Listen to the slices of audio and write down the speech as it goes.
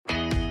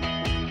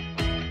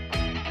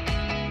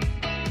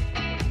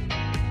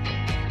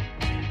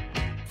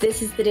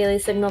This is the Daily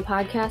Signal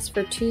podcast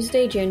for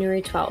Tuesday,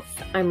 January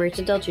 12th. I'm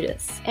Rachel Del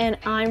Giudice. And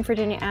I'm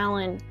Virginia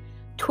Allen.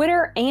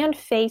 Twitter and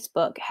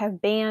Facebook have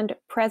banned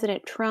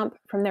President Trump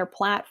from their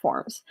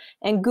platforms,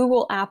 and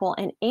Google, Apple,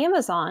 and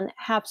Amazon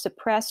have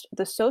suppressed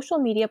the social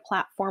media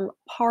platform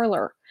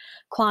Parler.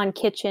 Claude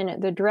Kitchen,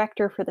 the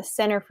director for the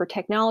Center for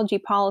Technology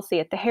Policy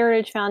at the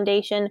Heritage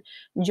Foundation,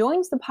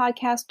 joins the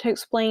podcast to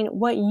explain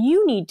what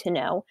you need to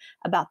know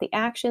about the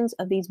actions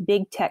of these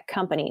big tech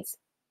companies.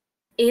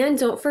 And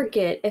don't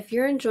forget, if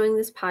you're enjoying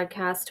this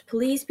podcast,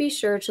 please be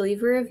sure to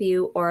leave a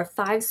review or a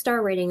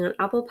 5-star rating on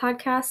Apple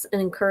Podcasts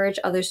and encourage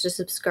others to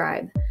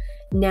subscribe.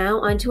 Now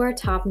onto our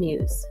top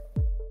news.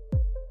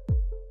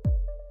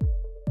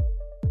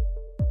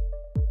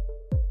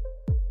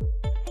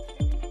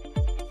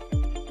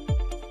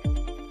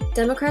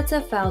 Democrats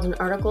have filed an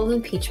article of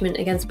impeachment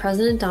against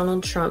President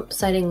Donald Trump,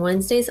 citing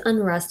Wednesday's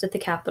unrest at the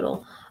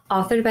Capitol,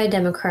 authored by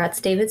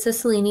Democrats David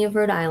Cicilline of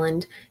Rhode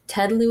Island,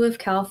 Ted Lieu of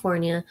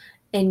California,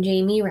 and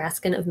Jamie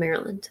Raskin of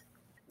Maryland.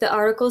 The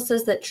article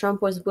says that Trump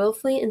was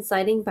willfully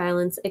inciting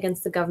violence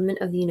against the government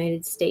of the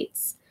United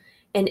States,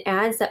 and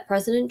adds that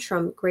President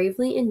Trump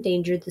gravely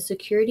endangered the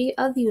security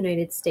of the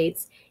United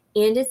States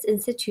and its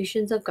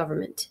institutions of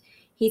government.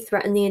 He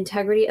threatened the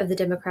integrity of the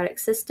democratic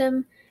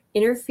system,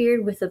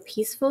 interfered with the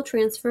peaceful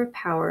transfer of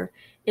power,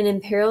 and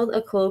imperiled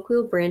a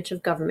colloquial branch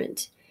of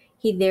government.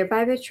 He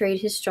thereby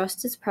betrayed his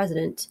trust as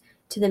president,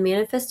 to the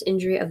manifest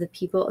injury of the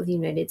people of the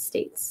United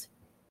States.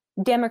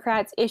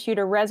 Democrats issued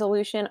a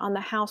resolution on the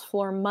House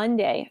floor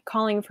Monday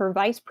calling for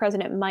Vice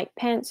President Mike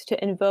Pence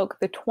to invoke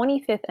the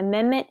 25th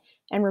Amendment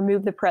and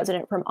remove the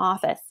president from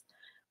office.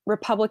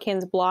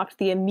 Republicans blocked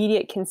the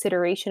immediate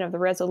consideration of the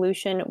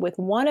resolution with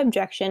one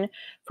objection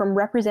from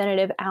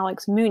Representative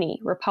Alex Mooney,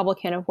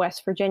 Republican of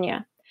West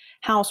Virginia.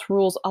 House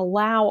rules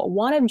allow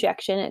one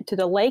objection to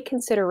delay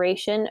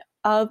consideration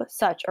of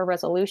such a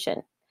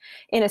resolution.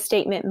 In a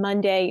statement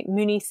Monday,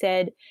 Mooney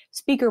said,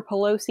 Speaker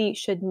Pelosi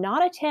should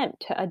not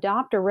attempt to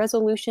adopt a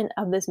resolution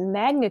of this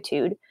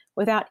magnitude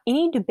without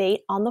any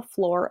debate on the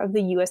floor of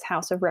the U.S.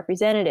 House of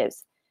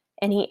Representatives.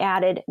 And he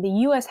added, the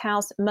U.S.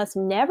 House must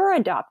never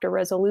adopt a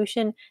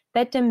resolution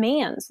that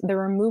demands the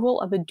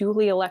removal of a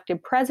duly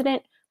elected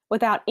president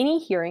without any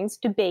hearings,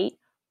 debate,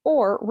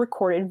 or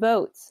recorded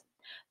votes.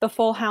 The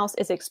full House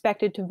is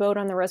expected to vote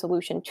on the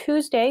resolution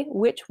Tuesday,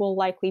 which will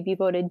likely be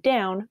voted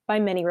down by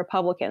many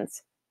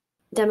Republicans.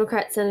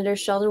 Democrat Senator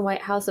Sheldon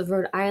Whitehouse of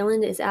Rhode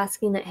Island is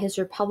asking that his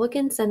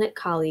Republican Senate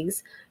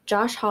colleagues,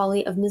 Josh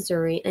Hawley of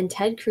Missouri and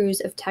Ted Cruz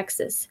of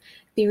Texas,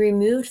 be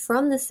removed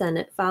from the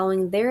Senate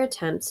following their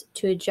attempts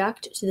to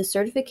object to the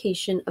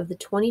certification of the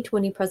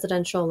 2020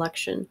 presidential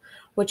election,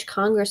 which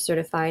Congress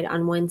certified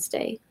on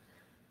Wednesday.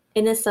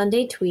 In a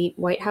Sunday tweet,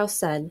 Whitehouse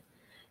said,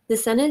 the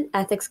Senate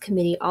Ethics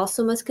Committee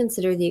also must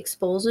consider the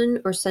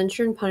expulsion or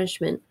censure and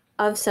punishment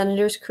of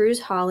Senators Cruz,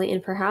 Hawley,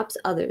 and perhaps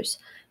others,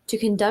 to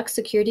conduct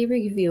security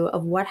review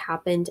of what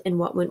happened and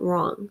what went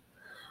wrong.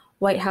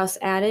 Whitehouse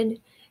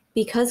added,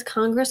 because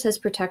Congress has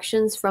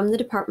protections from the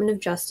Department of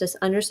Justice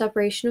under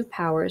separation of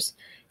powers,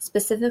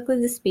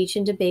 specifically the speech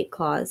and debate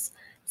clause,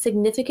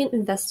 significant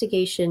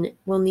investigation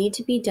will need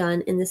to be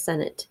done in the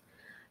Senate.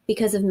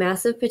 Because of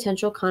massive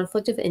potential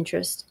conflict of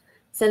interest,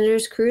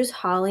 Senators Cruz,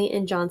 Hawley,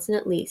 and Johnson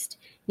at least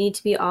need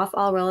to be off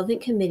all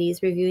relevant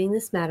committees reviewing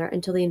this matter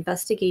until the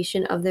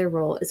investigation of their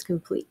role is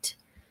complete.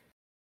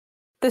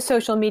 The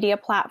social media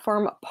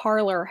platform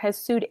Parler has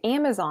sued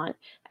Amazon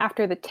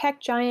after the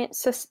tech giant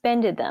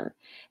suspended them.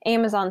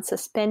 Amazon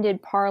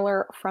suspended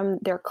Parler from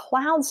their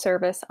cloud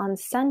service on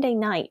Sunday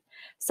night,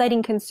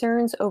 citing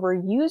concerns over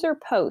user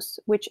posts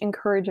which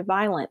encourage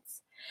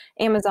violence.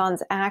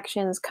 Amazon's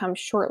actions come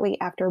shortly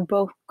after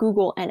both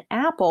Google and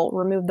Apple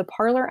removed the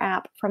Parler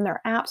app from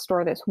their App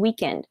Store this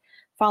weekend,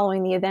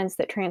 following the events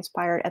that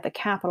transpired at the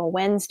Capitol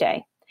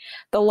Wednesday.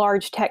 The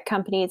large tech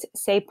companies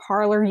say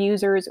Parler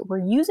users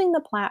were using the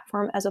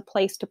platform as a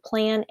place to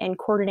plan and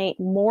coordinate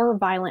more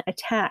violent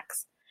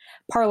attacks.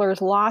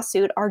 Parler's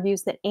lawsuit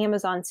argues that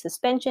Amazon's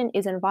suspension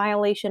is in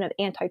violation of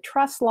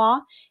antitrust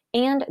law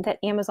and that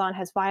Amazon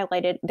has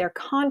violated their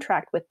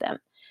contract with them.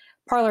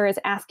 Parler is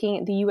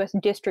asking the U.S.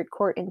 District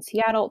Court in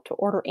Seattle to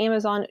order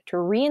Amazon to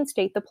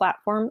reinstate the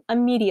platform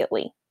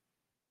immediately.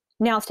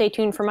 Now stay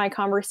tuned for my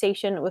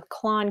conversation with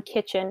Claude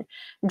Kitchen,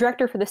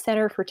 director for the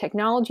Center for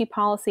Technology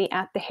Policy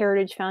at the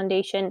Heritage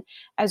Foundation,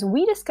 as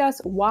we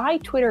discuss why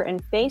Twitter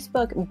and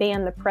Facebook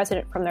banned the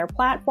president from their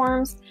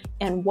platforms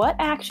and what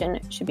action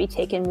should be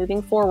taken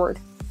moving forward.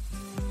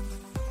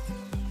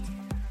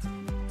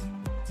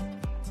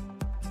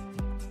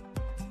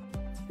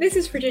 This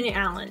is Virginia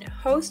Allen,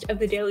 host of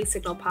the Daily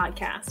Signal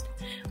podcast.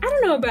 I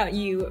don't know about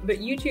you, but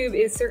YouTube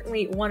is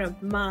certainly one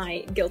of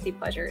my guilty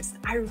pleasures.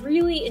 I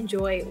really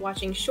enjoy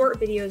watching short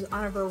videos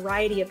on a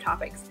variety of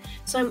topics,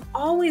 so I'm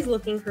always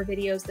looking for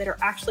videos that are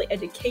actually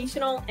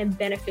educational and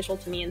beneficial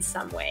to me in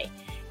some way.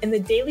 And the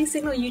Daily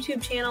Signal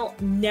YouTube channel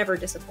never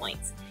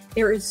disappoints.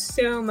 There is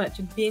so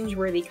much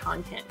binge-worthy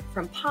content,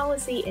 from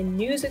policy and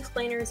news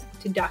explainers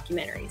to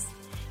documentaries.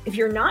 If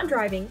you're not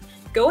driving,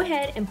 go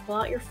ahead and pull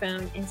out your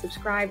phone and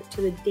subscribe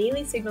to the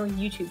Daily Signal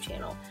YouTube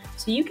channel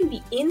so you can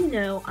be in the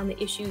know on the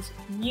issues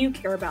you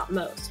care about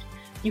most.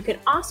 You can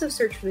also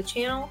search for the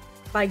channel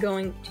by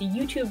going to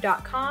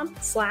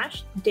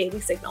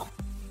youtube.com/dailysignal.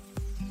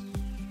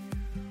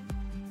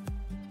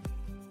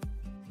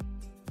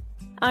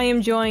 I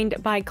am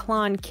joined by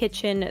Claude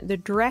Kitchen, the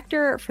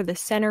director for the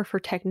Center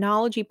for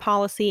Technology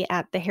Policy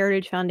at the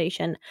Heritage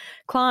Foundation.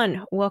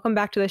 Claude, welcome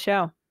back to the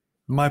show.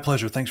 My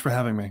pleasure. Thanks for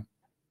having me.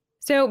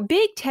 So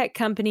big tech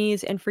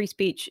companies and free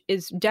speech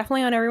is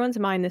definitely on everyone's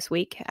mind this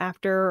week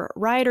after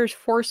rioters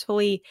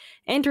forcefully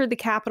entered the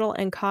Capitol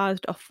and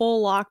caused a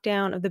full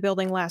lockdown of the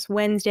building last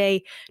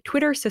Wednesday.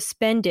 Twitter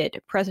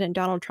suspended President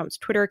Donald Trump's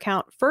Twitter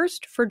account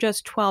first for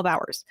just 12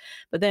 hours.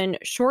 But then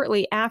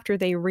shortly after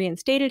they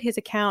reinstated his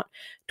account,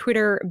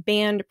 Twitter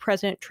banned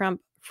President Trump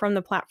from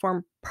the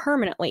platform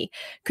permanently.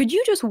 Could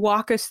you just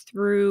walk us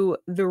through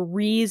the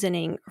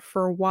reasoning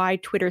for why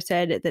Twitter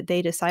said that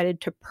they decided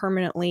to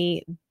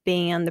permanently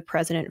ban the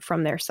president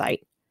from their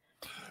site?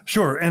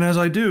 Sure. And as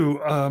I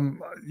do,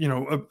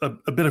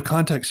 a bit of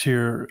context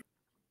here.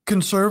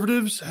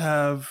 Conservatives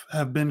have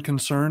been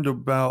concerned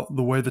about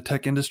the way the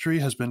tech industry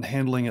has been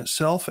handling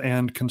itself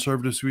and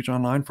conservative speech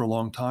online for a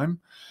long time.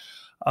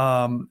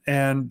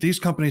 And these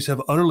companies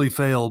have utterly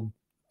failed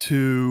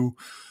to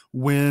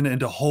win and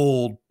to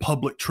hold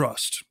public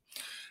trust.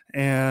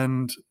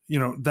 And,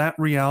 that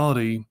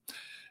reality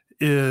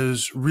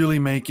is really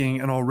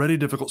making an already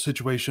difficult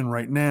situation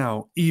right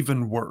now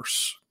even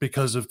worse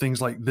because of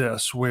things like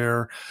this,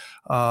 where,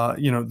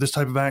 this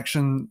type of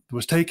action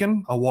was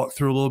taken. I'll walk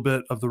through a little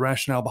bit of the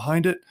rationale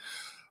behind it.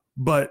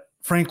 But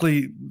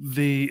frankly,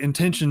 the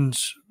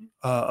intentions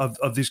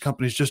of these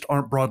companies just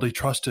aren't broadly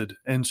trusted.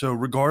 And so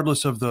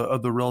regardless of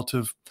the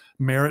relative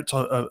merits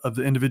of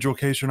the individual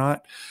case or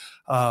not,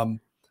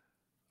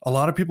 a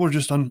lot of people are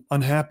just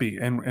unhappy,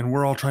 and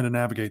we're all trying to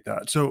navigate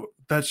that. So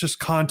that's just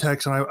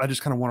context, and I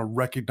just kind of want to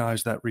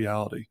recognize that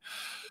reality.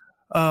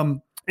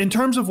 In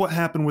terms of what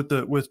happened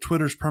with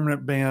Twitter's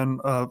permanent ban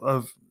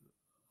of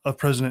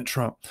President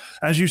Trump,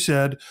 as you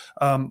said,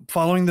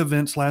 following the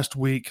events last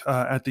week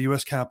at the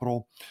U.S.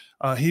 Capitol,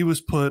 he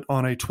was put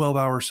on a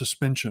 12-hour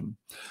suspension.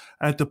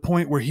 At the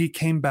point where he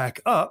came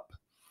back up,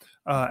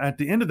 at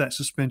the end of that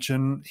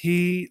suspension,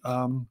 he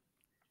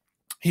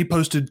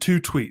posted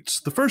two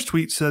tweets. The first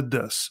tweet said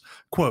this,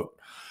 quote,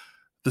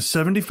 "The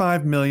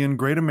 75 million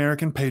great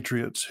American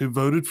patriots who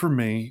voted for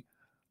me,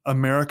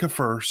 America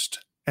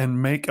first, and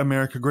make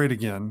America great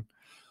again,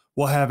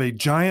 will have a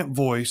giant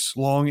voice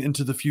long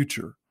into the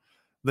future.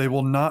 They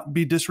will not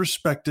be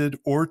disrespected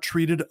or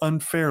treated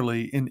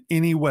unfairly in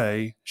any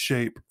way,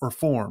 shape, or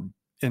form,"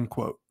 end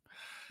quote.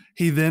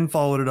 He then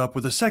followed it up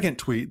with a second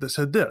tweet that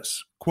said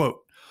this,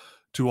 quote,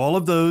 "To all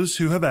of those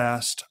who have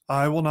asked,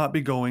 I will not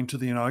be going to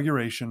the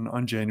inauguration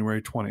on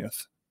January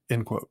 20th,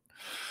 end quote.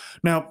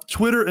 Now,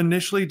 Twitter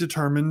initially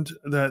determined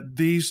that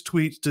these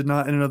tweets did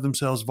not in and of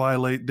themselves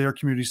violate their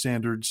community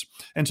standards,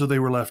 and so they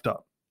were left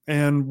up.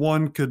 And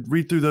one could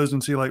read through those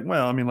and see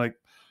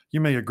you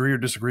may agree or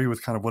disagree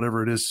with kind of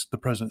whatever it is the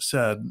president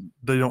said.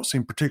 They don't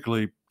seem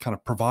particularly kind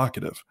of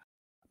provocative.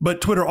 But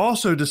Twitter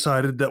also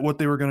decided that what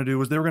they were going to do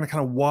was they were going to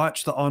kind of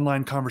watch the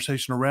online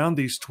conversation around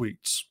these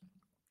tweets.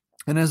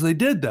 And as they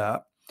did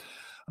that,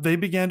 they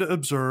began to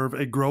observe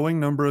a growing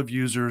number of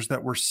users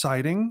that were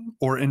citing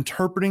or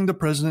interpreting the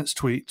president's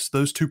tweets,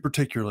 those two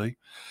particularly,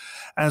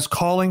 as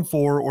calling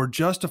for or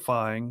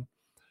justifying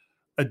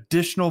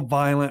additional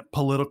violent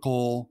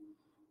political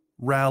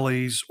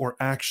rallies or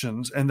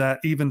actions, and that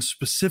even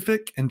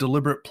specific and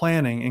deliberate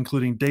planning,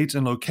 including dates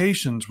and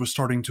locations, was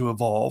starting to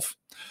evolve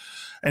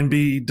and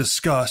be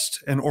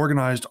discussed and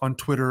organized on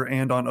Twitter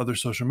and on other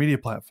social media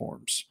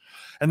platforms.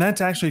 And that's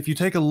actually, if you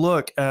take a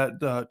look at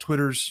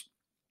Twitter's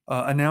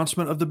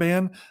announcement of the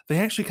ban, they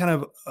actually kind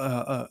of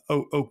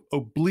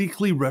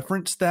obliquely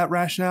reference that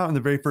rationale in the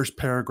very first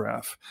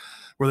paragraph,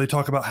 where they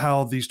talk about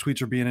how these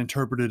tweets are being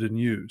interpreted and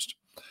used.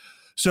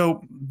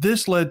 So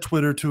this led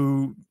Twitter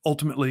to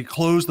ultimately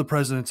close the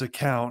president's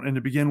account and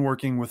to begin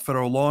working with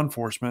federal law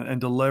enforcement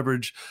and to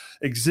leverage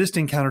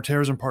existing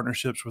counterterrorism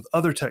partnerships with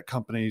other tech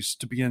companies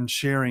to begin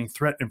sharing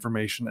threat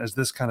information as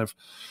this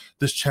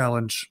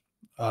challenge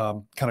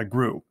kind of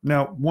grew.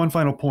 Now, one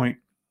final point.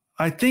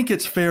 I think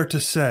it's fair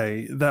to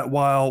say that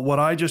while what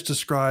I just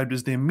described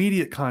is the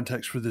immediate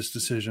context for this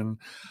decision,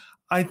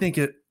 I think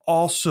it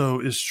also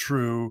is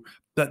true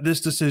that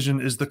this decision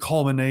is the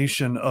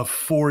culmination of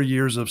 4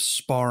 years of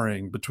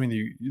sparring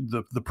between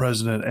the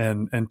president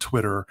and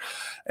Twitter.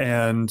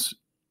 And,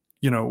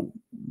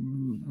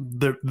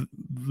 the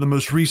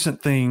most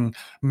recent thing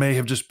may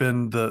have just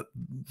been the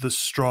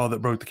straw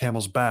that broke the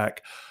camel's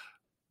back.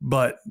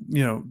 But,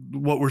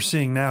 what we're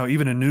seeing now,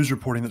 even in news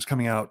reporting that's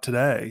coming out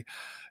today,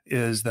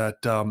 is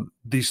that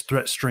these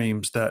threat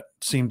streams that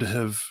seem to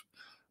have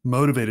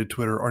motivated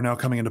Twitter are now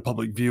coming into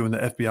public view, and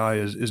the FBI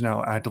is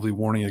now actively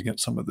warning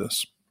against some of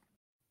this.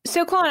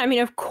 So, Claude,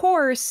 of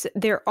course,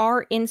 there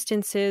are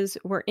instances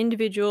where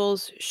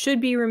individuals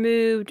should be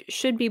removed,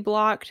 should be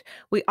blocked.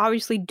 We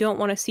obviously don't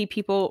want to see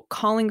people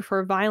calling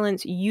for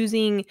violence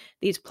using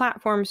these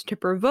platforms to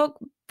provoke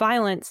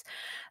violence.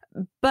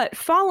 But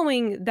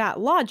following that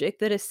logic,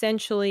 that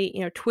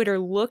essentially, Twitter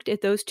looked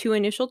at those two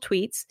initial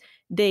tweets,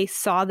 they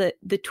saw that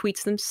the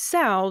tweets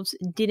themselves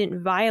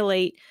didn't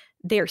violate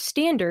their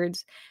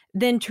standards,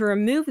 then to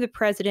remove the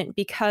president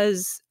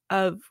because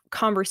of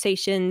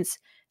conversations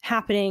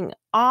happening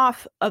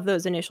off of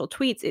those initial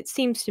tweets, it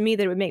seems to me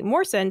that it would make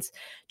more sense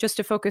just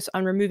to focus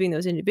on removing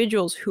those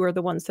individuals who are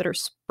the ones that are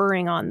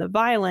spurring on the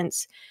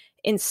violence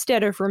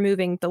instead of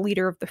removing the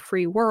leader of the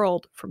free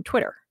world from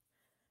Twitter.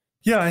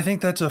 Yeah, I think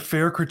that's a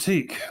fair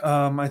critique.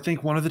 I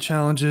think one of the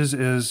challenges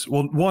is,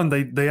 well, one,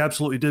 they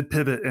absolutely did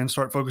pivot and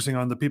start focusing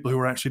on the people who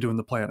were actually doing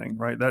the planning,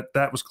 right?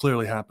 That was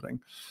clearly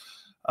happening.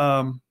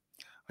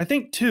 I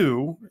think,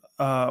 too,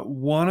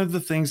 one of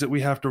the things that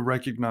we have to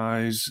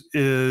recognize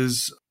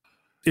is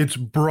it's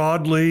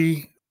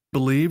broadly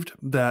believed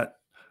that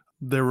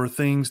there were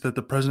things that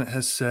the president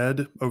has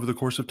said over the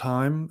course of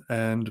time,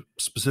 and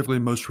specifically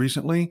most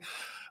recently,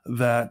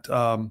 that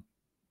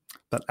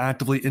that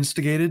actively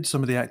instigated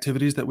some of the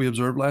activities that we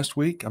observed last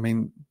week. I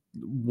mean,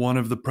 one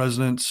of the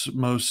president's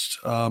most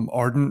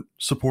ardent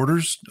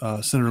supporters,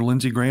 Senator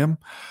Lindsey Graham,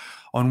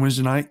 on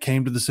Wednesday night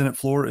came to the Senate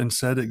floor and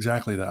said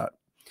exactly that,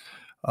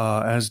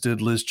 as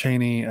did Liz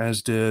Cheney,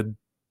 as did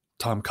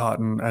Tom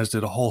Cotton, as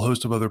did a whole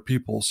host of other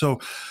people. So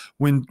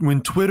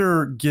when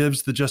Twitter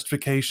gives the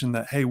justification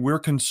that, hey, we're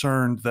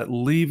concerned that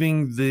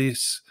leaving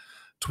these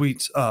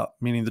tweets up,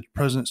 meaning the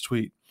president's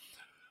tweet,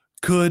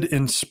 could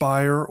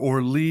inspire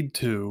or lead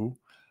to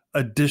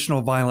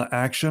additional violent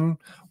action,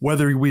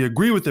 whether we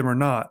agree with them or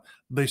not,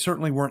 they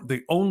certainly weren't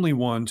the only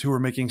ones who were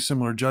making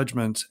similar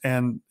judgments.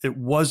 And it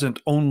wasn't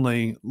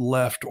only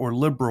left or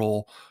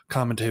liberal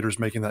commentators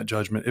making that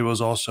judgment. It was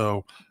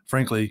also,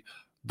 frankly,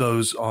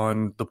 those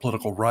on the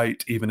political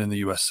right, even in the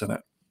U.S.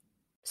 Senate.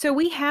 So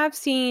we have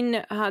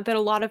seen that a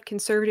lot of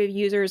conservative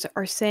users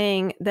are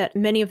saying that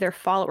many of their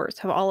followers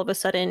have all of a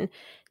sudden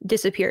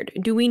disappeared.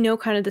 Do we know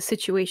kind of the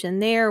situation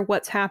there?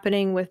 What's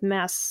happening with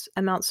mass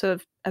amounts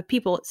of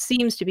people, it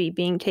seems to be,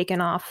 being taken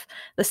off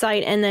the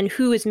site? And then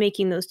who is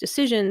making those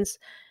decisions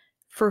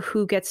for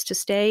who gets to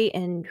stay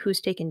and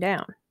who's taken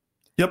down?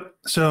 Yep.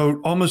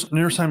 So almost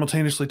near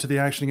simultaneously to the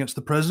action against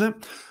the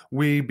president,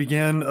 we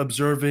began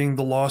observing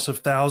the loss of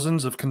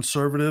thousands of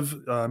conservative,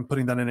 I'm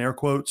putting that in air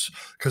quotes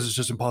because it's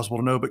just impossible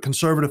to know, but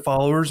conservative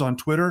followers on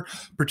Twitter,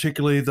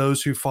 particularly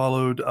those who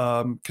followed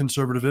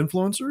conservative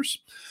influencers.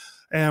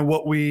 And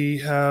what we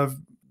have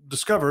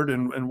discovered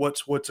and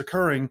what's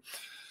occurring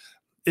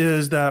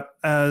is that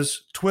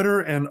as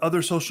Twitter and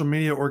other social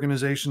media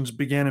organizations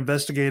began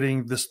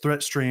investigating this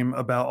threat stream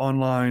about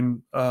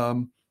online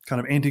kind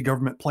of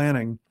anti-government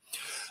planning,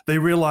 they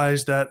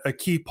realized that a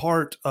key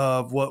part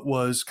of what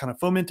was kind of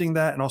fomenting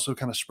that and also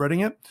kind of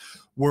spreading it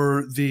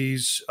were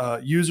these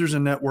users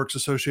and networks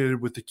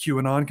associated with the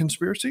QAnon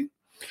conspiracy.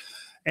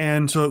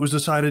 And so it was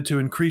decided to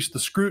increase the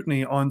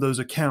scrutiny on those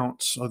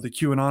accounts, of the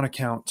QAnon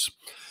accounts,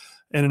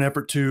 in an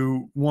effort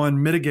to,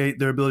 one, mitigate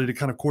their ability to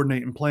kind of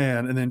coordinate and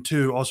plan, and then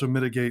two, also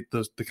mitigate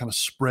the kind of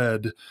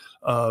spread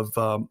of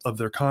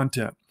their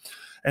content.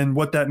 And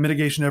what that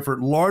mitigation effort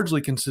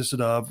largely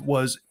consisted of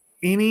was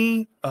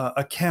any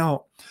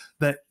account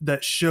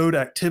that showed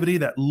activity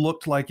that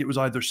looked like it was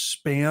either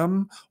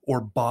spam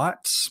or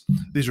bots.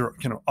 These are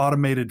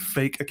automated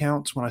fake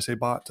accounts. When I say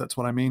bots, that's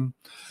what I mean.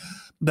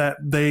 That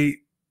they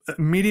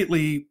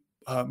immediately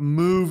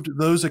moved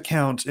those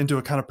accounts into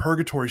a kind of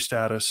purgatory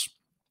status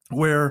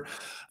where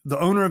the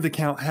owner of the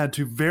account had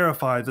to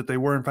verify that they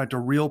were in fact a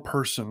real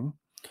person.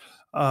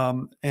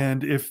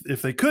 And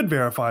if they could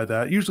verify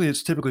that, usually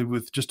it's typically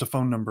with just a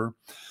phone number,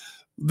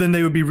 then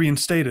they would be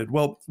reinstated.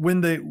 Well,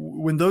 when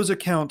those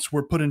accounts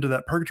were put into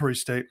that purgatory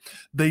state,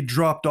 they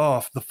dropped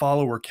off the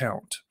follower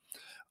count,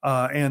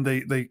 and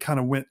they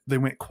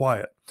went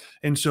quiet.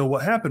 And so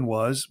what happened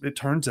was, it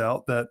turns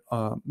out that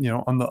on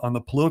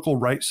the political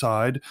right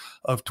side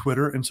of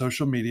Twitter and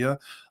social media,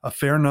 a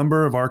fair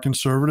number of our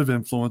conservative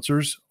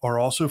influencers are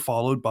also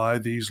followed by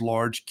these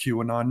large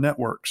QAnon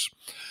networks.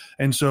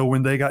 And so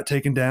when they got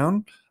taken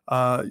down,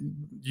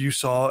 you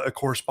saw a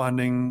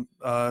corresponding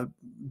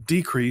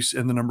decrease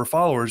in the number of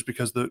followers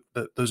because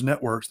those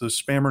networks, those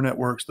spammer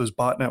networks, those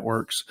bot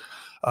networks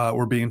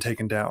were being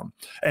taken down.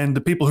 And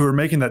the people who are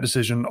making that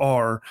decision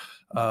are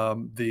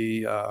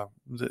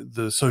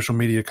the social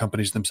media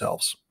companies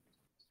themselves.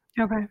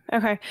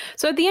 Okay.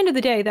 So at the end of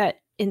the day,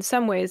 that in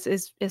some ways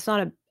is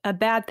not a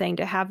bad thing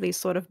to have these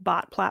sort of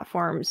bot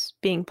platforms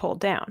being pulled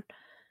down.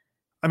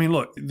 I mean,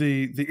 look,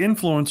 the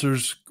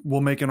influencers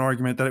will make an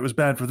argument that it was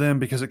bad for them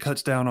because it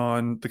cuts down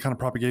on the kind of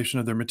propagation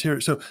of their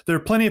material. So there are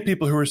plenty of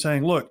people who are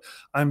saying, look,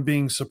 I'm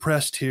being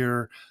suppressed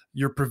here.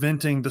 You're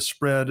preventing the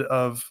spread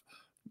of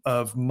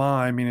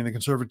meaning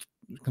the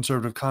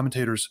conservative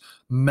commentators'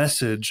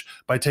 message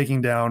by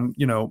taking down,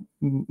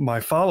 my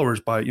followers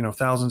by,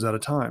 thousands at a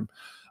time.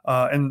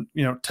 And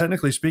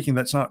technically speaking,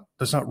 that's not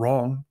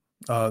wrong.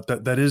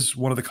 That is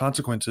one of the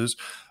consequences.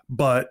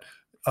 But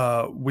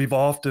we've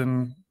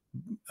often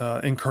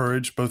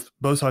encouraged, both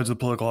sides of the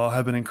political aisle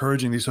have been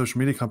encouraging these social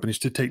media companies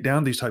to take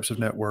down these types of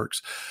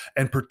networks,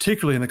 and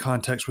particularly in the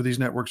context where these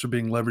networks are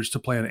being leveraged to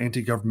plan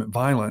anti-government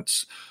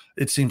violence.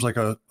 it seems like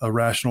a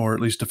rational or at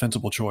least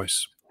defensible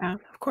choice. Yeah,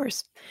 of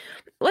course.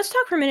 Let's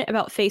talk for a minute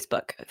about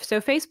Facebook.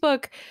 So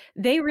Facebook,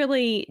 they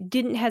really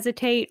didn't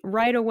hesitate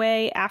right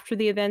away after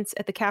the events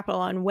at the Capitol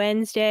on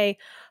Wednesday,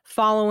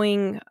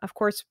 following, of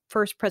course,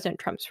 first President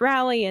Trump's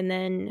rally and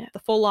then the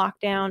full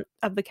lockdown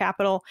of the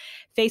Capitol.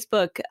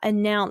 Facebook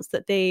announced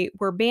that they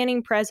were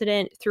banning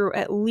President through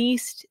at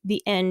least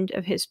the end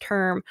of his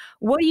term.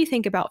 What do you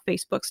think about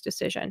Facebook's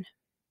decision?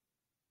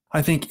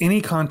 I think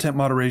any content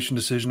moderation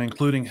decision,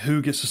 including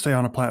who gets to stay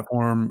on a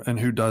platform and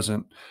who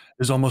doesn't,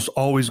 is almost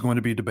always going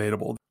to be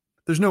debatable.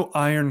 There's no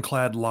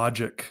ironclad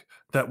logic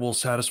that will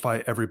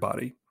satisfy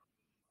everybody.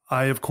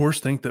 I, of course,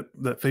 think that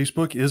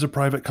Facebook is a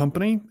private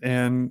company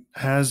and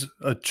has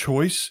a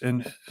choice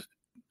in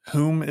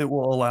whom it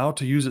will allow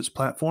to use its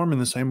platform, in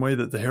the same way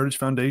that the Heritage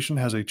Foundation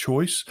has a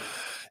choice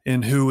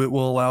in who it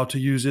will allow to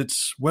use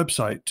its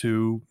website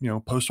to,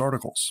 post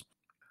articles.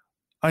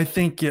 I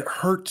think it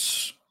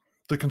hurts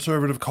the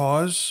conservative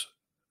cause,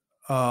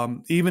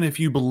 even if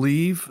you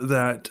believe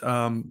that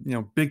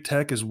big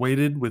tech is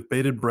waited with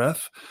bated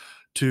breath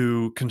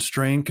to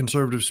constrain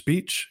conservative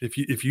speech.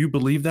 If you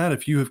believe that,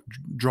 if you have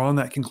drawn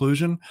that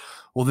conclusion,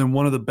 well, then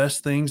one of the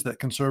best things that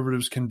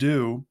conservatives can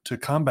do to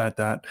combat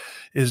that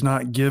is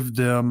not give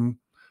them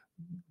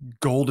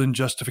golden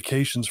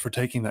justifications for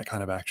taking that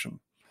kind of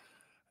action.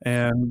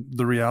 And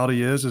the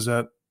reality is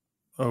that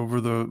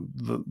over the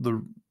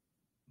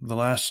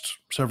last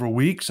several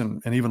weeks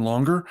and even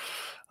longer,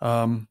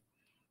 a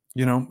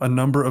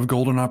number of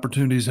golden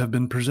opportunities have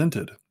been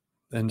presented.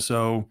 And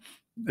so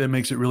it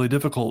makes it really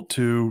difficult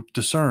to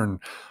discern,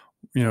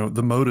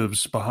 the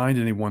motives behind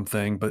any one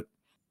thing. But,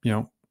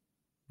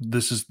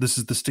 this is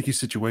the sticky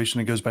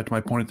situation. It goes back to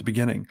my point at the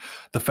beginning.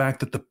 The fact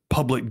that the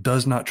public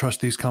does not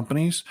trust these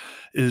companies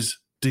is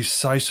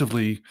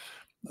decisively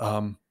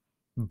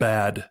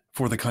bad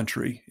for the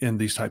country in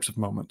these types of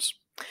moments.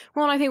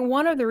 Well, and I think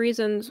one of the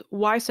reasons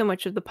why so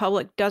much of the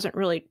public doesn't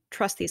really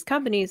trust these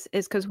companies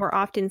is because we're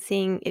often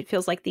seeing, it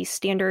feels like these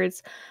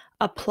standards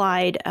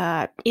applied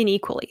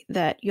unequally,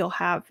 that you'll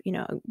have,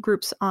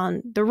 groups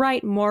on the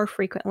right more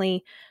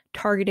frequently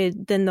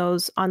targeted than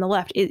those on the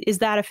left. Is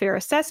that a fair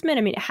assessment?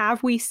 I mean,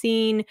 have we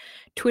seen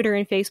Twitter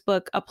and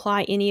Facebook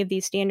apply any of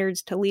these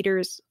standards to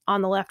leaders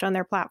on the left on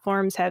their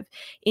platforms? Have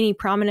any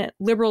prominent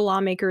liberal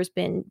lawmakers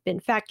been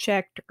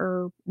fact-checked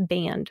or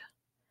banned?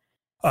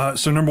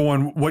 So number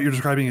one, what you're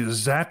describing is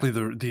exactly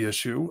the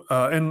issue.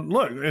 And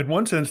look, in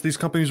one sense, these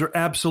companies are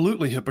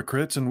absolutely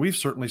hypocrites, and we've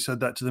certainly said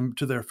that to them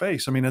to their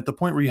face. I mean, at the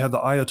point where you have the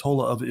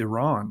Ayatollah of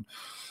Iran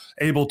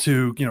able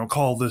to,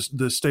 call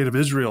the state of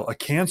Israel a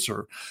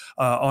cancer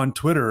on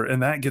Twitter,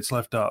 and that gets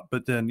left up,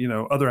 but then,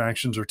 other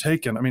actions are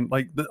taken. I mean,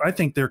 I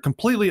think they're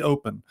completely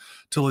open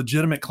to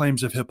legitimate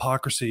claims of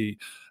hypocrisy.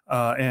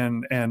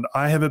 And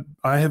I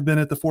have been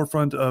at the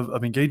forefront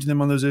of engaging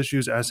them on those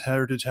issues, as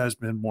Heritage has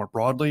been more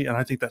broadly, and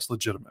I think that's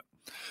legitimate.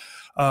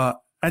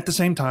 At the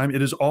same time,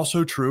 it is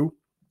also true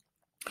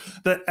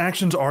that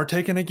actions are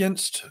taken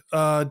against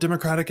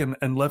Democratic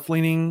and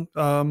left-leaning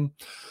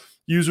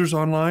users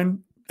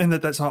online, and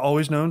that's not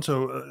always known.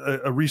 So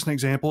a recent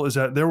example is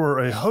that there were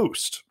a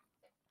host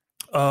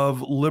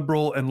of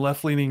liberal and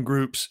left-leaning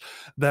groups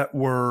that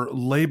were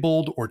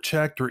labeled or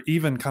checked or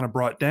even kind of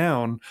brought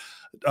down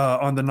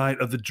on the night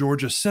of the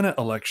Georgia Senate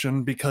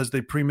election because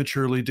they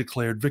prematurely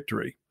declared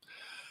victory.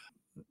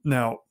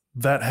 Now,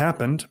 that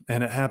happened,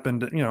 and it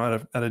happened,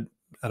 at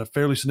a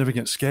fairly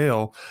significant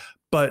scale.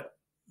 But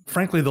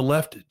frankly, the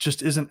left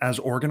just isn't as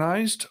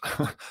organized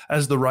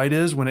as the right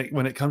is when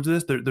it comes to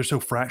this. They're so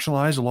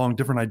fractionalized along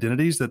different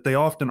identities that they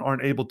often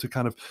aren't able to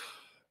kind of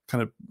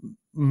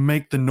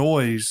make the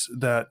noise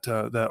that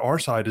our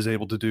side is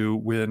able to do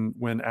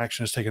when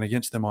action is taken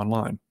against them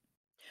online.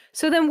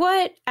 So then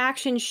what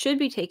action should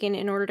be taken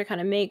in order to kind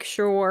of make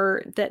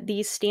sure that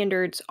these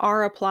standards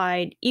are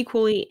applied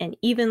equally and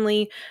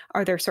evenly?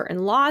 Are there certain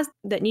laws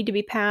that need to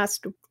be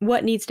passed?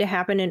 What needs to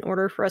happen in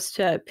order for us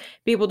to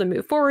be able to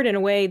move forward in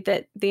a way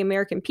that the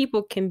American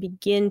people can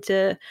begin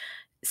to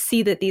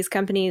see that these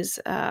companies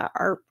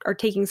are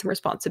taking some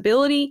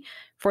responsibility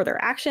for their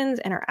actions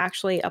and are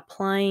actually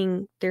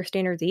applying their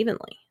standards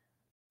evenly?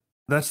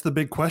 That's the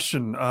big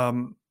question.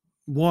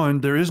 One,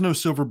 there is no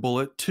silver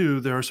bullet.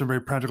 Two, there are some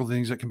very practical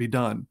things that can be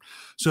done.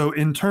 So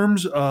in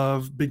terms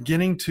of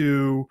beginning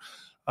to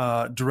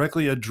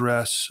directly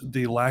address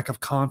the lack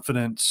of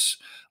confidence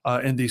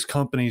in these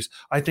companies,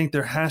 I think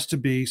there has to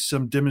be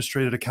some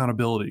demonstrated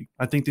accountability.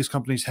 I think these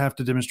companies have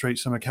to demonstrate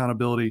some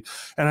accountability.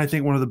 And I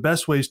think one of the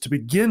best ways to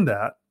begin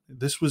that,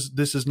 this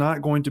is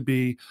not going to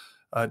be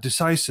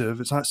decisive.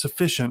 It's not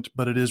sufficient,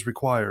 but it is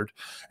required.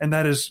 And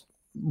that is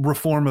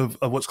reform of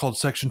what's called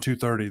Section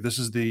 230. This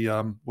is the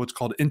what's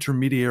called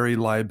intermediary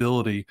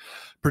liability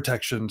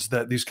protections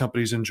that these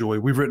companies enjoy.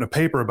 We've written a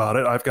paper about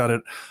it. I've got it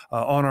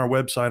on our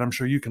website. I'm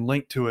sure you can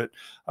link to it.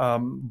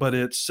 But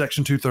it's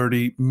Section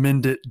 230,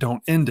 Mend It,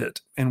 Don't End It,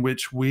 in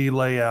which we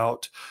lay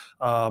out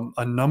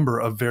a number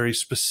of very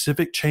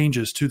specific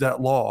changes to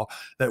that law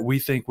that we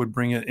think would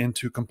bring it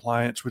into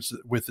compliance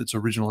with its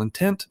original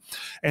intent,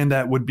 and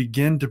that would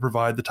begin to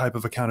provide the type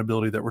of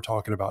accountability that we're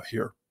talking about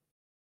here.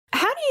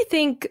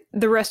 think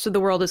the rest of the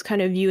world is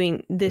kind of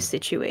viewing this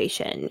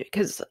situation?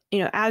 Because,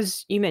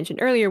 as you mentioned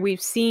earlier,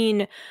 we've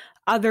seen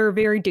other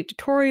very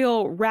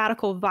dictatorial,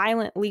 radical,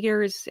 violent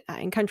leaders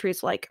in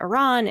countries like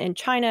Iran and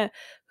China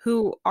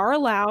who are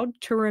allowed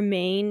to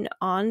remain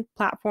on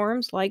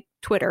platforms like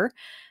Twitter.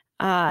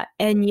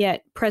 And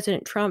yet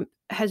President Trump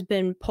has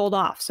been pulled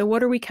off. So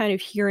what are we kind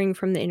of hearing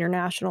from the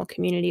international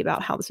community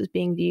about how this is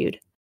being viewed?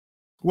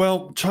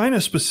 Well,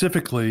 China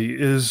specifically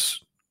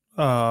is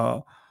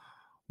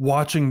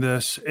watching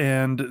this,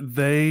 and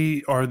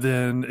they are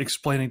then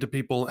explaining to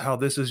people how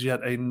this is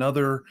yet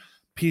another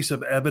piece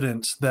of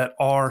evidence that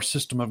our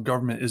system of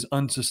government is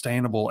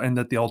unsustainable and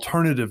that the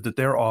alternative that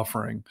they're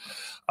offering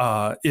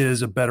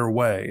is a better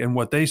way. And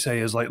what they say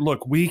is like,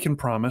 look, we can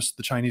promise,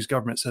 the Chinese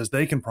government says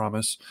they can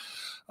promise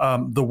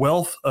the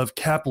wealth of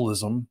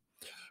capitalism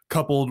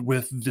coupled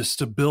with the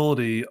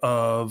stability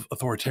of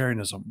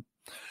authoritarianism.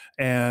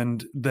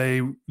 And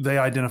they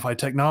identify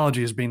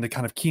technology as being the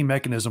kind of key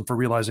mechanism for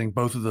realizing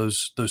both of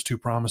those two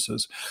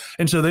promises.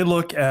 And so they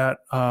look at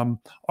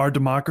our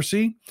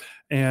democracy,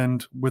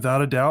 and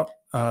without a doubt,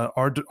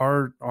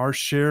 our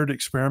shared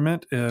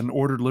experiment in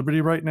ordered liberty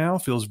right now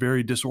feels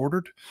very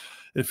disordered.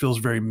 It feels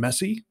very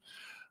messy,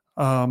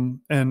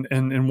 and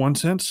in one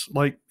sense,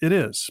 like it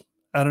is.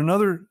 In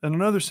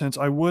another sense,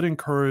 I would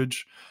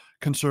encourage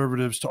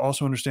conservatives to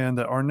also understand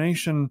that our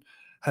nation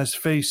has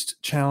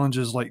faced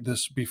challenges like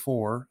this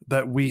before,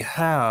 that we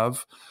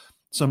have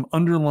some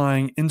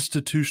underlying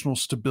institutional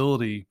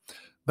stability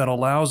that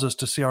allows us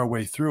to see our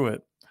way through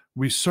it.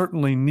 We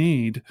certainly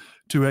need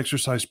to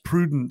exercise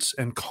prudence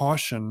and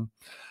caution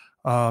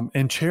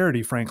and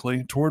charity,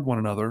 frankly, toward one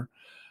another.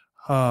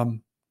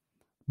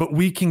 But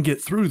we can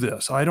get through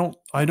this. I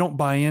don't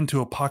buy into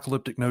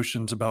apocalyptic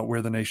notions about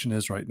where the nation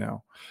is right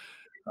now.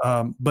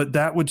 But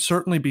that would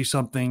certainly be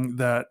something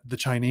that the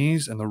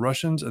Chinese and the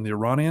Russians and the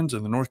Iranians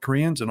and the North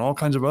Koreans and all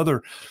kinds of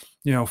other,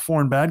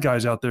 foreign bad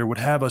guys out there would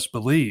have us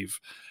believe.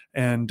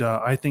 And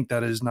I think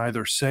that is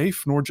neither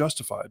safe nor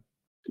justified.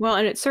 Well,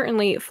 and it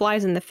certainly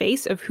flies in the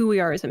face of who we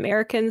are as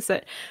Americans,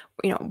 that,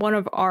 one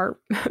of our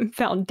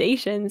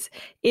foundations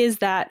is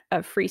that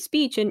of free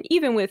speech. And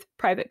even with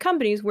private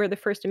companies where the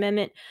First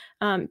Amendment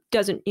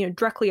doesn't,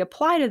 directly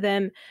apply to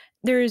them,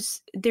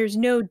 there's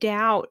no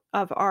doubt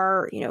of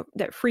our,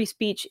 that free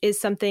speech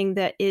is something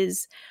that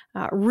is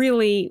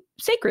really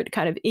sacred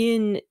kind of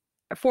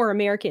for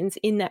Americans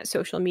in that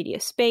social media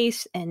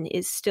space, and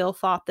is still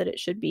thought that it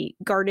should be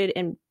guarded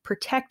and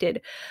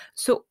protected.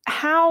 So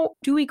how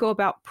do we go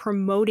about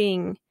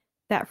promoting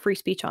that free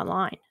speech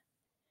online?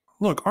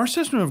 Look, our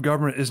system of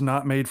government is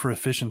not made for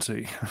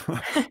efficiency,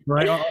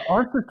 right?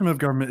 Our system of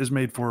government is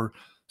made for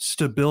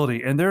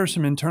stability, and there are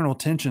some internal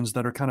tensions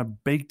that are kind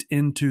of baked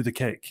into the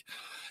cake.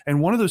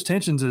 And one of those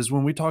tensions is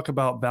when we talk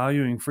about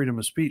valuing freedom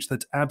of speech,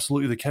 that's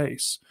absolutely the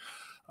case.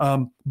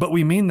 But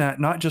we mean that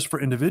not just for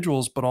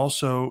individuals, but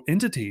also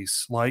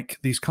entities like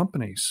these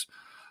companies.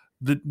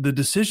 The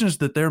decisions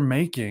that they're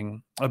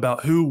making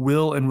about who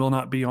will and will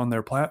not be on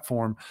their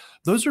platform,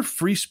 those are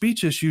free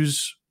speech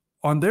issues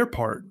on their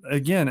part.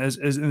 Again, as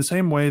in the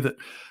same way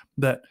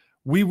that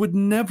we would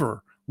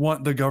never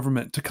want the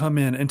government to come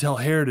in and tell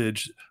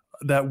Heritage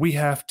that we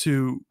have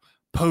to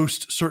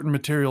post certain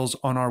materials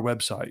on our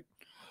website.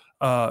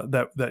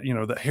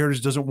 That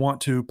Heritage doesn't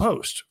want to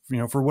post,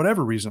 for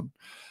whatever reason.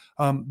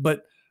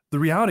 But the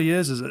reality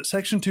is that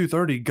Section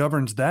 230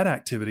 governs that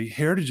activity,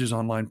 Heritage's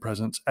online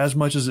presence, as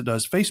much as it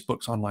does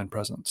Facebook's online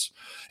presence.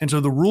 And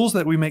so the rules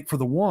that we make for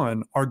the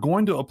one are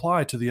going to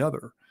apply to the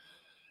other.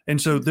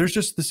 And so there's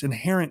just this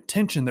inherent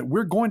tension that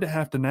we're going to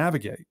have to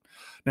navigate.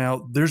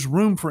 Now, there's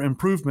room for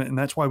improvement, and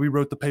that's why we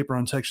wrote the paper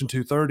on Section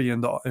 230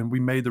 and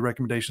we made the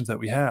recommendations that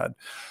we had.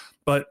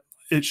 But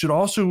it should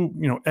also,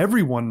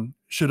 everyone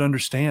should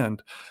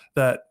understand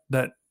that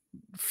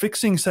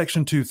fixing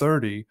Section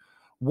 230,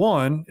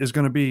 one, is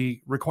going to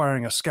be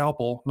requiring a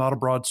scalpel, not a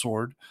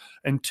broadsword,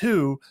 and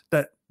two,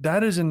 that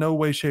is in no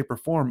way, shape, or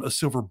form a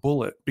silver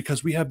bullet,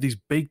 because we have these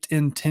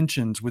baked-in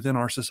tensions within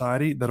our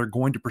society that are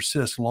going to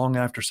persist long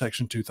after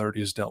Section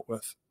 230 is dealt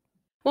with.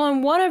 Well,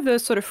 and one of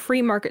those sort of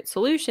free market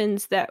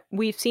solutions that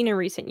we've seen in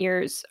recent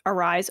years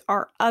arise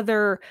are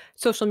other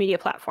social media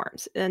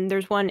platforms. And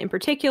there's one in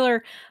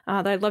particular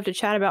that I'd love to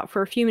chat about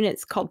for a few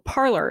minutes called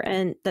Parler,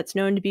 and that's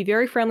known to be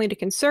very friendly to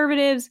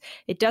conservatives.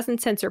 It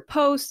doesn't censor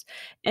posts,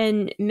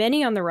 and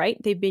many on the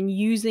right, they've been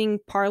using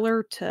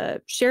Parler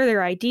to share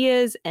their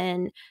ideas.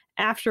 And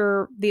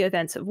after the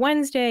events of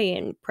Wednesday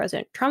and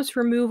President Trump's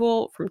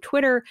removal from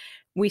Twitter,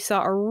 we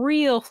saw a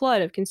real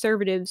flood of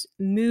conservatives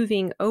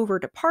moving over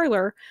to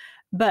Parler.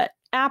 But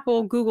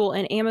Apple, Google,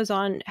 and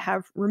Amazon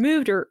have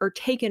removed or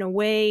taken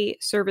away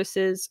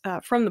services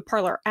from the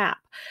Parler app.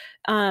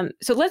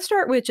 So let's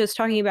start with just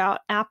talking about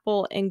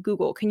Apple and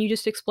Google. Can you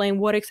just explain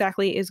what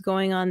exactly is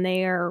going on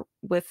there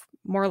with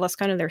more or less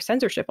kind of their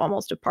censorship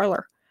almost of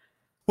Parler?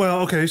 Well,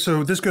 okay,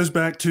 so this goes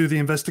back to the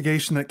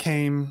investigation that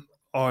came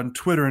on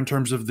Twitter in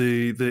terms of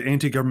the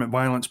anti-government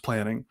violence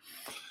planning.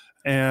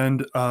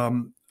 And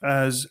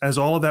as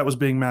all of that was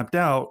being mapped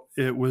out,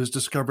 it was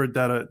discovered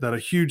that a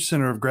huge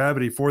center of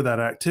gravity for that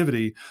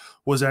activity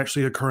was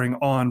actually occurring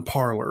on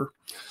Parler.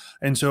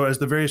 And so as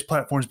the various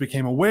platforms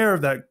became aware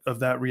of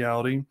that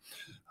reality,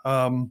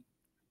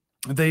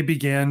 they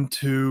began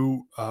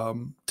to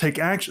take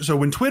action. So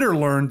when Twitter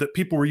learned that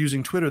people were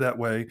using Twitter that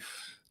way,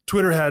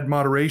 Twitter had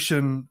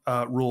moderation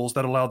rules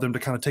that allowed them to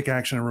kind of take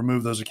action and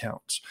remove those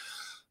accounts.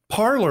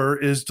 Parler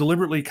is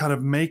deliberately kind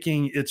of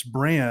making its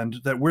brand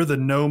that we're the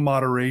no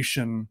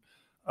moderation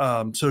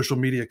social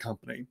media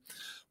company.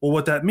 Well,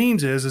 what that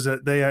means is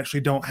that they actually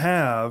don't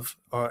have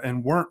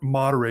and weren't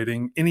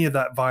moderating any of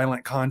that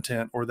violent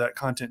content or that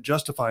content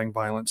justifying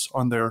violence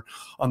on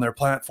their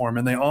platform.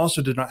 And they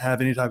also did not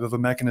have any type of a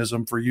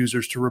mechanism for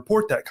users to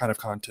report that kind of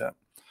content.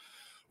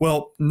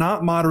 Well,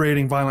 not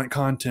moderating violent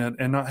content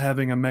and not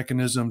having a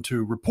mechanism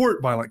to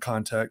report violent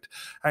content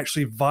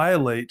actually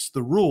violates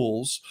the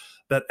rules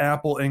that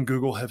Apple and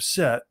Google have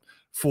set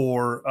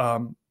for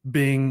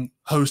being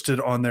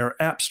hosted on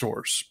their app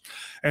stores.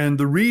 And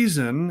the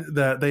reason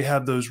that they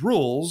have those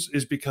rules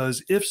is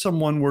because if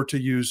someone were to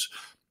use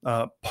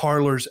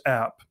Parler's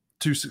app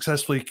to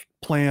successfully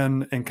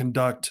plan and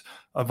conduct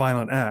a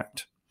violent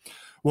act,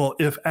 well,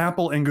 if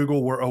Apple and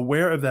Google were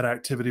aware of that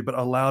activity but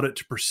allowed it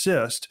to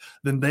persist,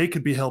 then they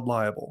could be held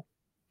liable.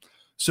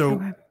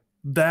 So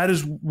that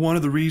is one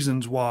of the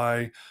reasons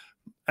why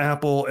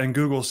Apple and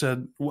Google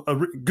said,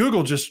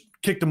 Google just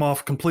kicked them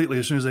off completely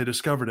as soon as they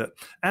discovered it.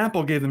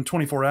 Apple gave them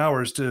 24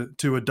 hours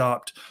to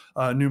adopt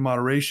new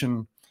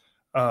moderation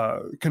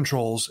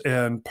controls,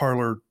 and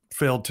Parler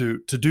failed to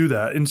do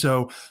that. And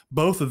so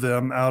both of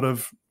them, out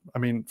of,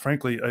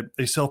 frankly,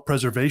 a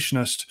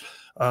self-preservationist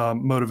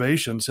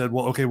motivation, said,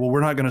 well, we're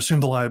not going to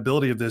assume the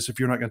liability of this. If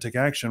you're not going to take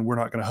action, we're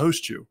not going to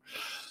host you.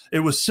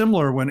 It was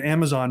similar when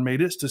Amazon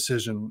made its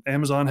decision.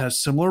 Amazon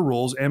has similar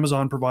rules.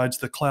 Amazon provides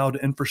the cloud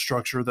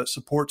infrastructure that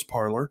supports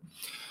Parler.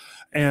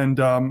 And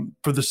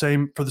for the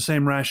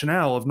same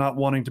rationale of not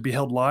wanting to be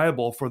held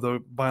liable for the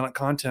violent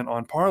content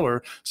on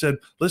Parler, said,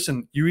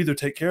 listen, you either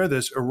take care of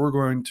this or we're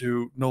going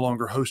to no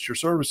longer host your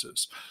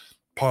services.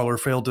 Parler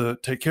failed to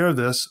take care of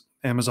this.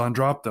 Amazon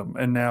dropped them.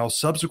 And now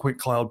subsequent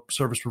cloud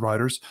service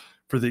providers,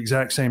 for the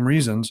exact same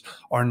reasons,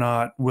 are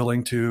not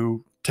willing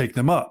to take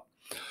them up.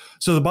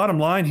 So the bottom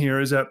line here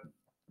is that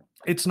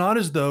it's not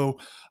as though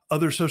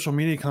other social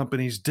media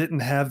companies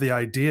didn't have the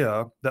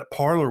idea that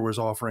Parler was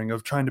offering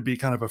of trying to be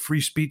kind of a free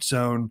speech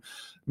zone,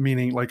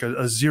 meaning like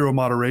a zero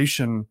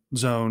moderation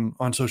zone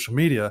on social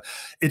media.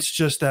 It's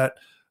just that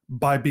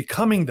by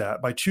becoming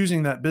that, by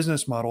choosing that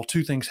business model,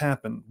 two things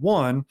happen.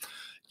 One,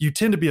 you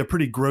tend to be a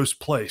pretty gross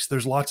place.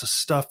 There's lots of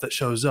stuff that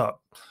shows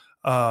up.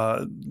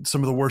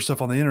 Some of the worst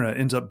stuff on the internet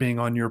ends up being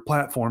on your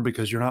platform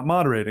because you're not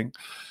moderating.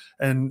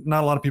 And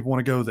not a lot of people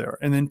want to go there.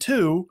 And then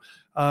two,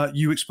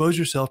 you expose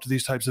yourself to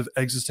these types of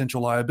existential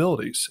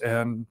liabilities.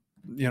 And,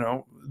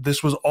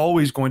 this was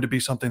always going to be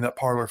something that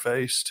Parler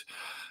faced.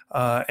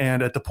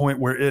 And at the point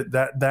where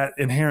that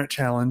inherent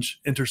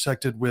challenge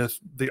intersected with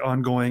the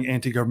ongoing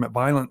anti-government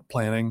violent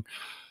planning,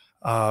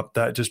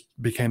 that just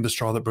became the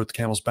straw that broke the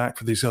camel's back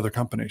for these other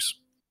companies.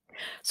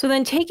 So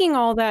then, taking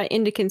all that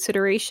into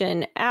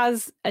consideration,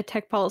 as a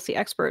tech policy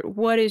expert,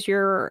 what is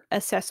your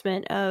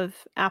assessment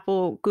of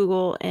Apple,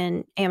 Google,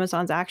 and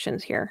Amazon's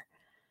actions here?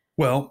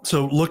 Well,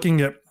 so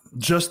looking at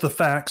just the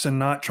facts and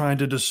not trying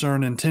to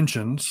discern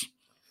intentions,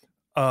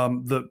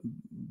 the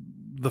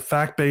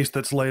fact base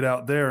that's laid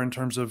out there in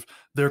terms of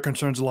their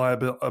concerns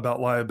about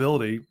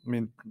liability,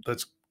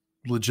 that's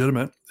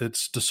legitimate.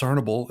 It's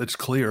discernible. It's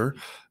clear.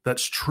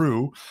 That's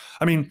true.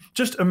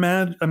 Just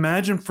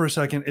imagine for a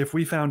second if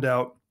we found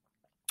out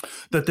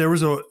that there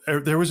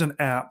was an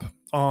app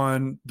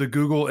on the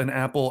Google and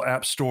Apple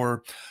App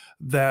Store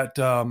that,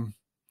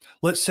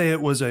 let's say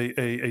it was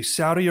a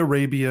Saudi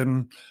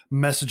Arabian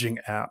messaging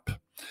app,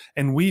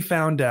 and we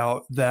found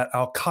out that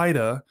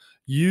Al-Qaeda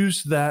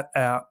used that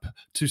app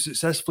to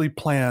successfully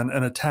plan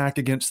an attack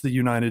against the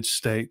United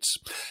States,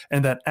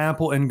 and that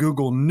Apple and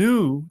Google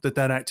knew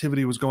that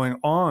activity was going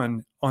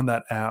on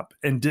that app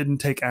and didn't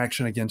take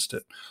action against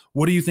it.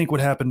 What do you think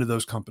would happen to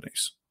those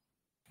companies?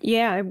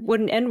 Yeah, it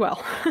wouldn't end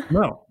well.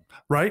 No,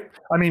 right?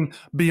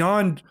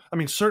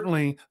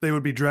 Certainly they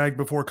would be dragged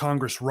before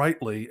Congress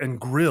rightly and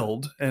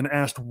grilled and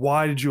asked,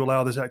 why did you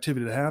allow this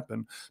activity to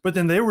happen? But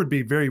then there would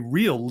be very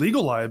real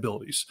legal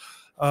liabilities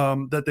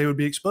that they would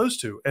be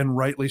exposed to, and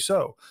rightly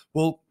so.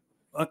 Well,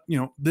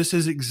 this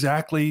is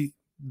exactly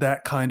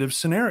that kind of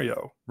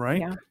scenario,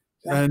 right? Yeah.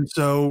 And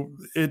so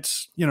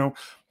it's,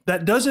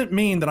 that doesn't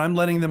mean that I'm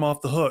letting them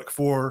off the hook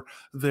for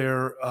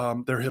their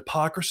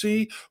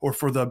hypocrisy or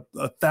for the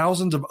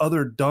thousands of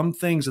other dumb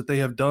things that they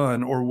have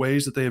done or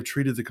ways that they have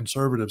treated the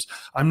conservatives.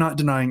 I'm not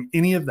denying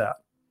any of that.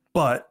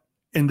 But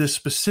in this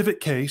specific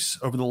case,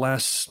 over the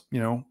last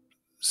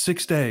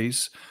 6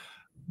 days,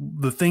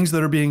 the things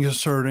that are being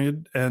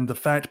asserted and the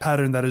fact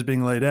pattern that is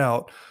being laid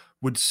out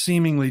would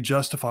seemingly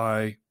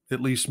justify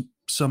at least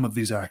some of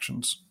these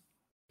actions.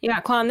 Yeah,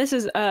 Klon, this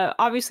is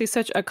obviously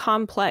such a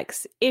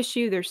complex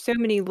issue. There's so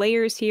many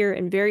layers here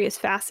and various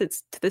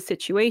facets to the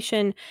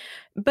situation.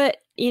 But,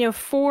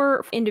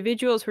 for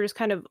individuals who are just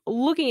kind of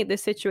looking at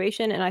this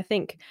situation, and I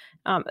think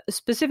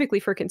specifically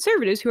for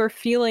conservatives who are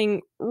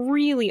feeling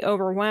really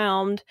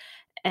overwhelmed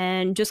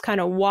and just kind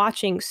of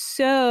watching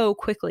so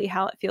quickly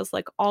how it feels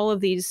like all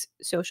of these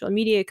social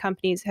media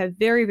companies have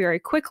very, very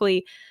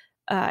quickly,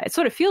 it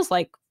sort of feels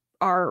like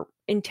are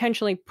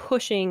intentionally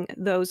pushing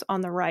those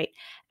on the right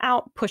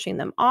out, pushing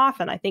them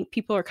off. And I think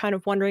people are kind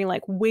of wondering,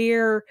 like,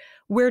 where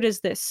does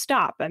this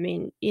stop? I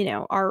mean,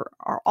 are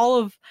all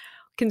of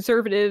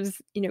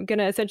conservatives, going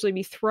to essentially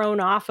be thrown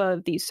off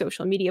of these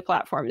social media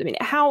platforms? I mean,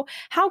 how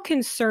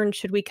concerned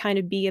should we kind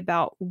of be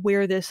about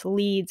where this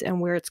leads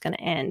and where it's going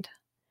to end?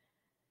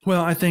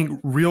 Well, I think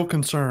real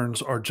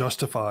concerns are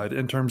justified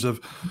in terms of,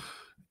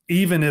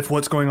 even if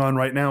what's going on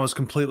right now is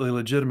completely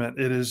legitimate,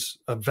 it is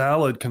a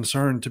valid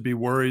concern to be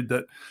worried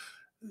that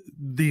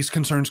these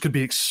concerns could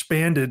be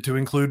expanded to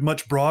include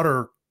much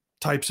broader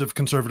types of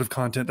conservative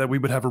content that we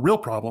would have a real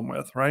problem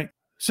with, right?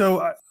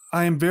 So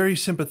I am very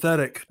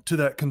sympathetic to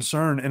that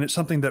concern, and it's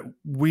something that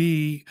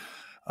we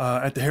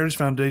at the Heritage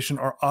Foundation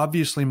are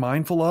obviously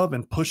mindful of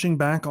and pushing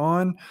back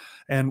on.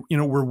 And,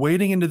 we're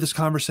wading into this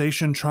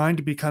conversation, trying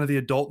to be kind of the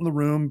adult in the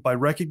room by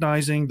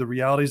recognizing the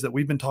realities that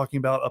we've been talking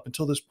about up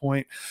until this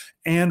point,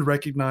 and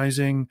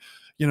recognizing,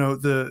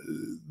 the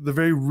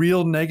very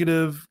real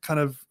negative kind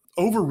of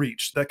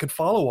overreach that could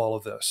follow all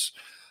of this.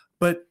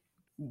 But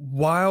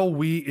while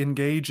we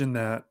engage in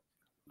that,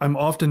 I'm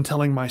often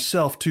telling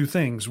myself two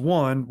things.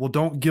 One, well,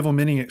 don't give them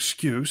any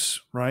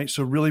excuse, right?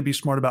 So really be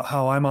smart about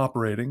how I'm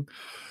operating.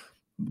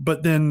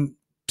 But then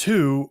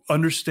two,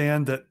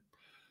 understand that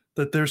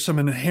there's some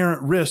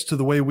inherent risk to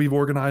the way we've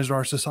organized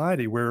our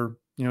society, where,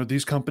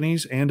 these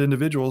companies and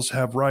individuals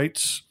have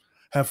rights,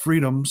 have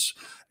freedoms,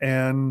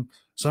 and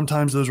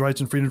sometimes those rights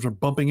and freedoms are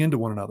bumping into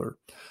one another.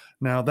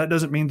 Now, that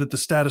doesn't mean that the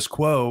status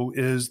quo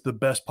is the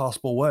best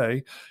possible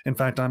way. In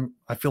fact,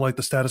 I feel like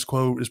the status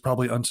quo is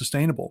probably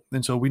unsustainable.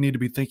 And so we need to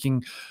be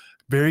thinking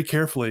very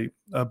carefully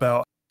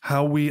about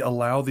how we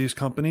allow these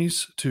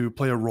companies to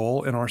play a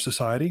role in our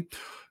society,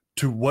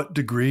 to what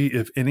degree,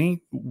 if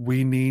any,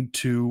 we need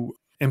to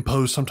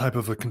impose some type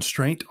of a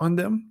constraint on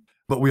them.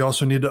 But we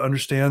also need to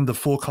understand the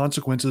full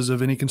consequences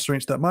of any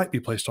constraints that might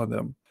be placed on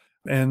them.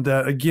 And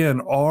that,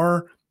 again,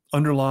 our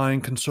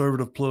underlying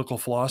conservative political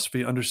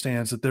philosophy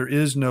understands that there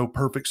is no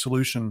perfect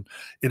solution.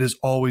 It is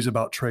always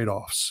about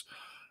trade-offs.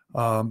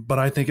 But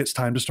I think it's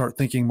time to start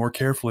thinking more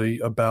carefully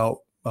about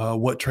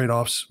what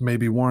trade-offs may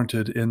be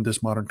warranted in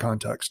this modern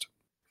context.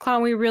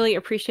 Klon, we really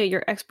appreciate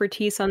your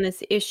expertise on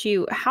this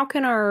issue. How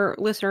can our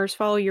listeners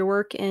follow your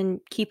work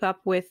and keep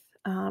up with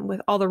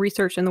all the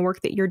research and the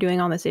work that you're doing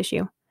on this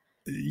issue?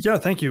 Yeah,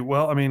 thank you.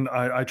 Well, I mean,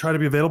 I try to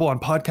be available on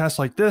podcasts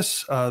like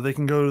this. They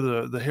can go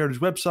to the Heritage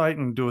website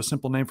and do a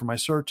simple name for my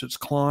search. It's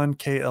Klon,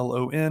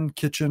 Klon,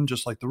 Kitchen,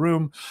 just like the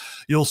room.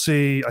 You'll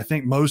see, I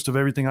think, most of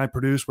everything I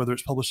produce, whether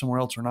it's published somewhere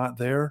else or not,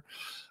 there.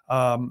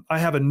 I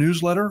have a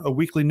newsletter, a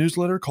weekly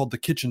newsletter called The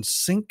Kitchen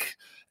Sink,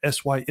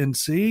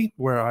 SYNC,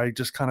 where I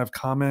just kind of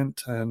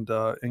comment and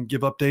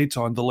give updates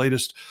on the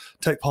latest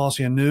tech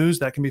policy and news.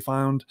 That can be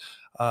found.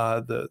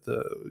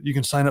 You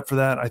can sign up for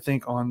that, I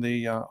think, on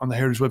the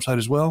Heritage website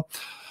as well.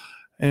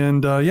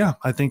 And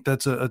I think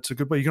it's a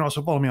good way. You can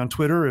also follow me on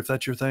Twitter if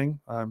that's your thing.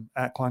 I'm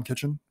at Klon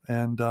Kitchen,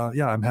 and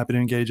I'm happy to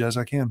engage as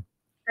I can.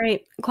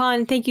 Great,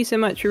 Klon, thank you so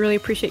much. We really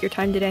appreciate your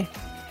time today.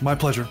 My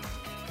pleasure.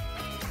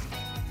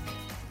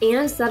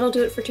 And that'll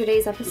do it for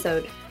today's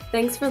episode.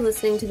 Thanks for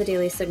listening to the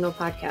Daily Signal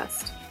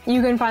podcast.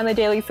 You can find the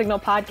Daily Signal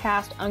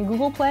podcast on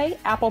Google Play,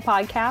 Apple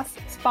Podcasts,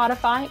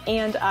 Spotify,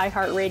 and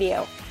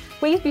iHeartRadio.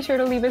 Please be sure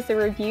to leave us a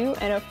review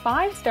and a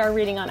 5-star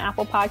rating on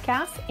Apple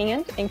Podcasts,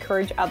 and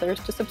encourage others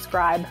to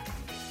subscribe.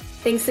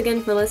 Thanks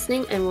again for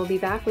listening, and we'll be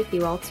back with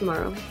you all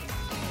tomorrow.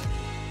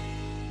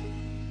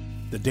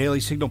 The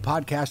Daily Signal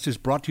podcast is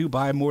brought to you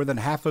by more than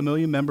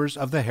 500,000 members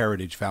of the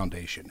Heritage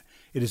Foundation.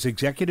 It is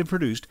executive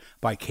produced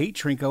by Kate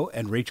Trinko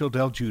and Rachel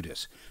Del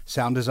Giudice.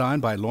 Sound design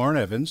by Lauren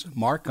Evans,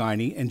 Mark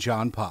Guiney, and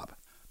John Popp.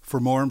 For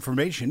more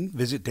information,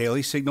 visit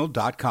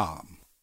dailysignal.com.